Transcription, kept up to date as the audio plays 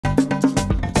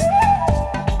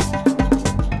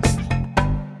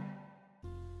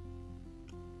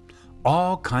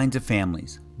All Kinds of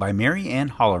Families by Mary Ann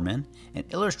Hoberman and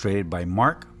illustrated by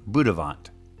Marc Boutavant.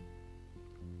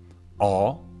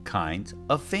 All kinds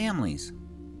of families.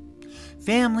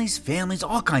 Families,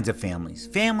 all kinds of families.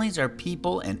 Families are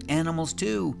people and animals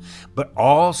too, but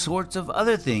all sorts of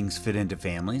other things fit into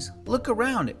families. Look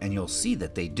around and you'll see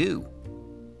that they do.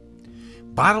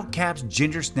 Bottle caps,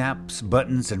 ginger snaps,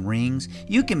 buttons, and rings.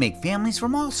 You can make families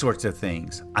from all sorts of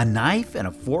things. A knife and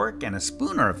a fork and a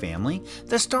spoon are a family.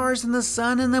 The stars and the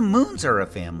sun and the moons are a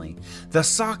family. The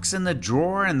socks in the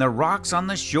drawer and the rocks on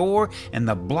the shore and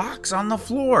the blocks on the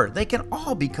floor, they can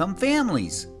all become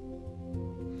families.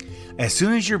 As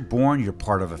soon as you're born, you're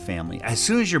part of a family. As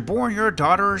soon as you're born, you're a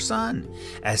daughter or son.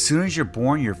 As soon as you're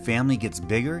born, your family gets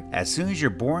bigger. As soon as you're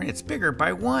born, it's bigger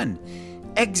by one.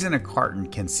 Eggs in a carton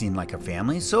can seem like a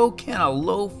family, so can a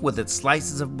loaf with its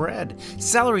slices of bread,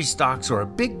 celery stalks, or a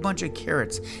big bunch of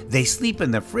carrots. They sleep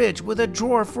in the fridge with a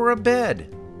drawer for a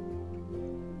bed.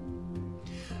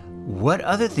 What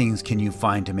other things can you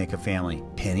find to make a family?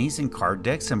 Pennies and card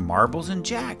decks and marbles and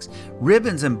jacks,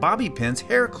 ribbons and bobby pins,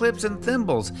 hair clips and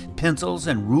thimbles, pencils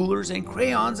and rulers and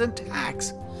crayons and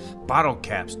tacks, bottle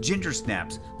caps, ginger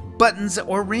snaps, buttons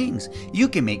or rings. You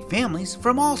can make families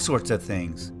from all sorts of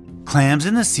things. Clams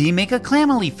in the sea make a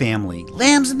clamily family.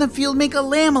 Lambs in the field make a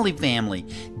lambily family.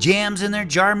 Jams in their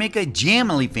jar make a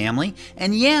jamily family.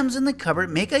 And yams in the cupboard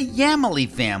make a yamily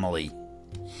family.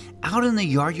 Out in the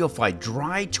yard you'll find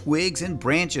dry twigs and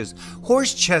branches,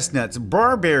 horse chestnuts,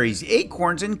 barberries,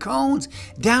 acorns, and cones.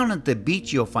 Down at the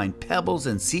beach you'll find pebbles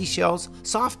and seashells,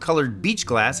 soft-colored beach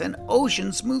glass, and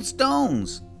ocean-smooth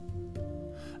stones.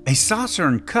 A saucer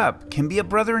and cup can be a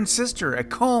brother and sister. A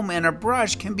comb and a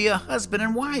brush can be a husband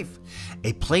and wife.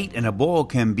 A plate and a bowl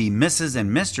can be Mrs. and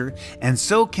Mr., and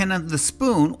so can the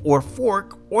spoon or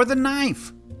fork or the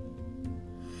knife.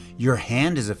 Your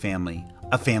hand is a family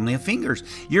of fingers.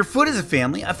 Your foot is a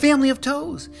family of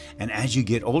toes. And as you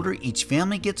get older, each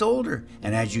family gets older.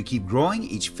 And as you keep growing,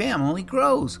 each family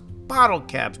grows. Bottle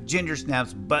caps, ginger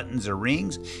snaps, buttons, or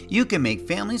rings. You can make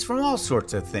families from all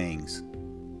sorts of things.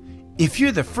 If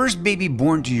you're the first baby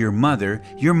born to your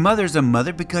mother's a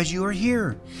mother because you are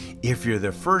here. If you're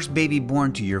the first baby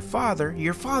born to your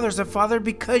father's a father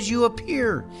because you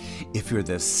appear. If you're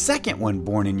the second one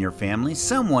born in your family,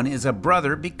 someone is a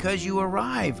brother because you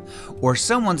arrive. Or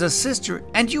someone's a sister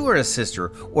and you are a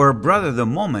sister, or a brother the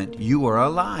moment you are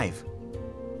alive.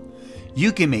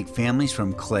 You can make families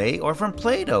from clay or from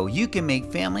Play-Doh. You can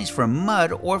make families from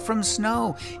mud or from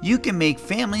snow. You can make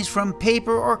families from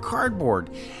paper or cardboard.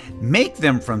 Make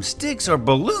them from sticks or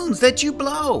balloons that you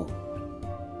blow.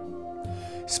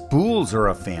 Spools are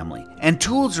a family, and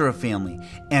tools are a family,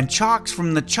 and chalks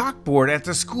from the chalkboard at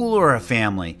the school are a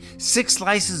family. 6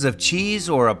 slices of cheese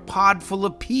or a pod full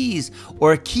of peas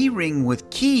or a key ring with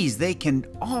keys, they can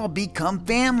all become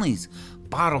families.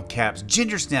 Bottle caps,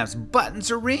 ginger snaps,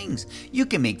 buttons, or rings. You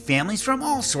can make families from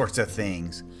all sorts of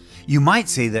things. You might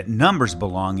say that numbers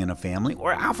belong in a family,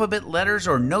 or alphabet letters,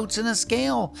 or notes in a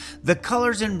scale. The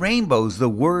colors in rainbows, the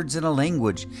words in a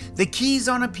language. The keys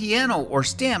on a piano, or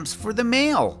stamps for the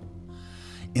mail.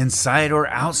 Inside or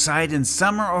outside, in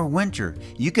summer or winter,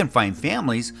 you can find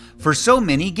families for so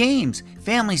many games.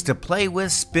 Families to play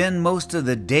with, spend most of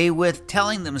the day with,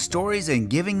 telling them stories and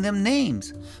giving them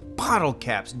names. Bottle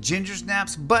caps, ginger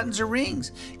snaps, buttons, or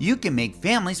rings. You can make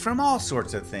families from all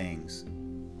sorts of things.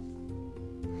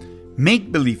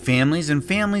 Make-believe families and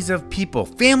families of people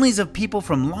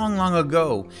from long, long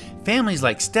ago. Families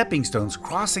like stepping stones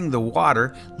crossing the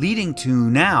water, leading to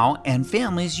now, and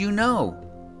families you know.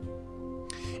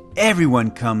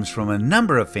 Everyone comes from a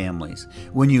number of families.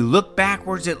 When you look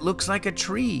backwards, it looks like a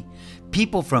tree.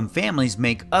 People from families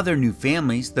make other new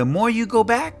families. The more you go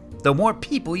back, the more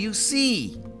people you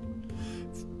see.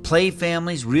 Play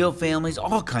families, real families,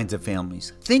 all kinds of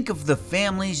families. Think of the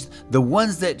families, the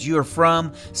ones that you're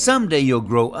from. Someday you'll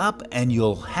grow up and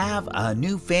you'll have a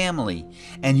new family,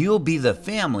 and you'll be the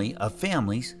family of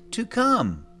families to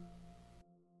come.